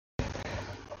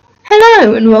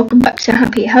Hello and welcome back to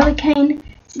Happy Hurricane.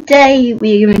 Today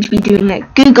we are going to be doing a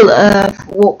Google Earth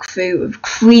walkthrough of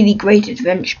Crealy Great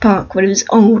Adventure Park when it was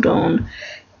old on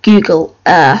Google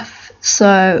Earth.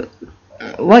 So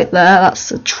right there, that's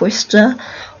the Twister,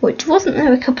 which wasn't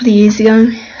there a couple of years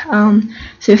ago.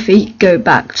 So if we go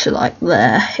back to like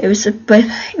there, it was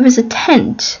a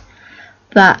tent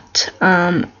that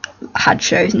had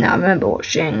shows. Now I remember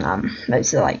watching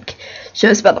loads of like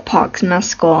shows about the park's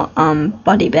mascot,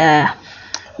 Buddy Bear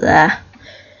there.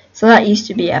 So that used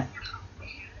to be a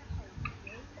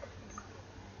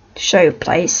show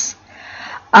place.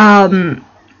 So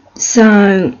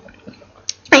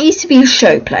it used to be a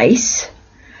show place.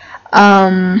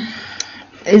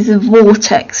 Is the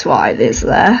vortex ride is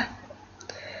there.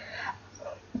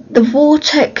 The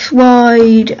vortex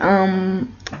ride,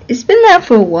 it's been there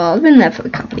for a while. It's been there for a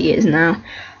couple of years now.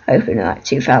 Opened in like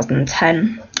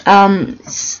 2010.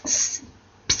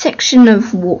 Section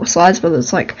of water slides, but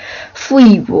there's like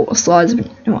 3 water slides.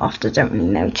 After I don't really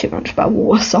know too much about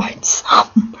water slides.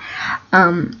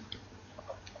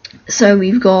 So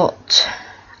we've got,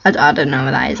 I don't know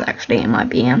what that is actually. It might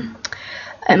be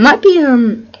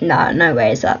no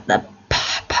way is that the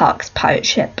park's pirate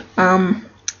ship.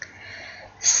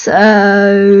 So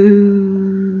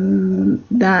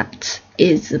that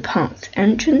is the park's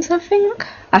entrance, I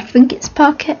think it's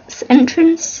park's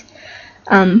entrance.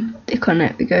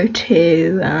 We go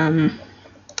to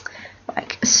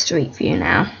like a street view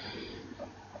now.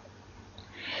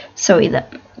 Sorry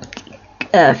that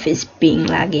Earth is being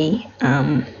laggy.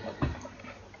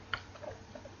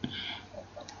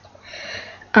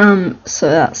 So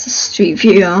that's the street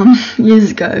view.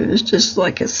 Years ago it was just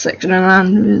like a section of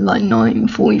land. It was like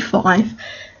 1945,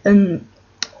 and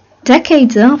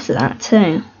decades after that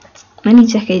too. Many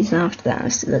decades after that, it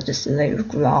was still just a load of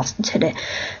grass until it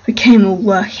became a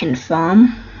working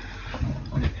farm.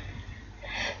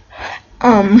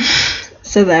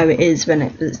 So there it is when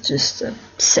it was just a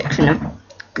section of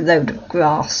load of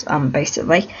grass,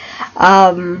 basically.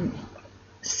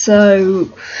 So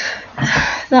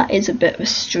that is a bit of a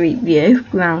street view,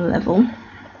 ground level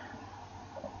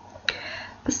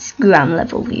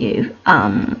view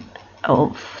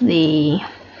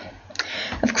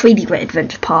of Crealy Great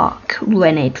Adventure Park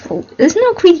when there's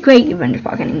no Crealy Great Adventure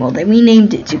Park anymore. They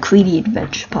renamed it to Crealy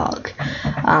Adventure Park,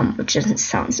 which doesn't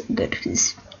sound so good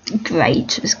because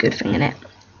great is a good thing in it.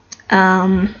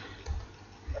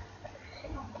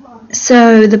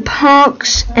 So the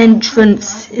park's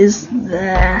entrance is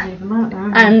there,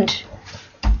 and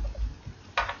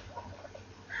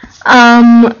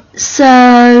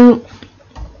so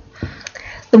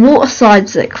the water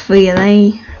slides at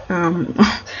Crealy,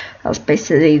 that's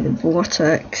basically the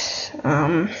vortex.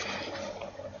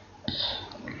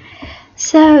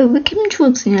 So we're coming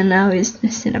towards the end now. Is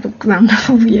this another ground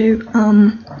level view?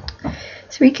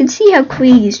 So we can see how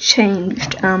Crealy has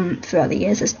changed throughout the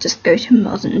years. Let's just go to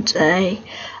modern day.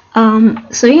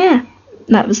 So yeah,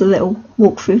 that was a little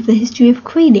walkthrough of the history of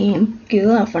Crealy and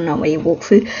Google Earth. I don't know where you walk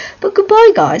through, but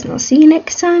goodbye guys, and I'll see you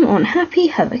next time on Happy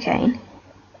Hurricane.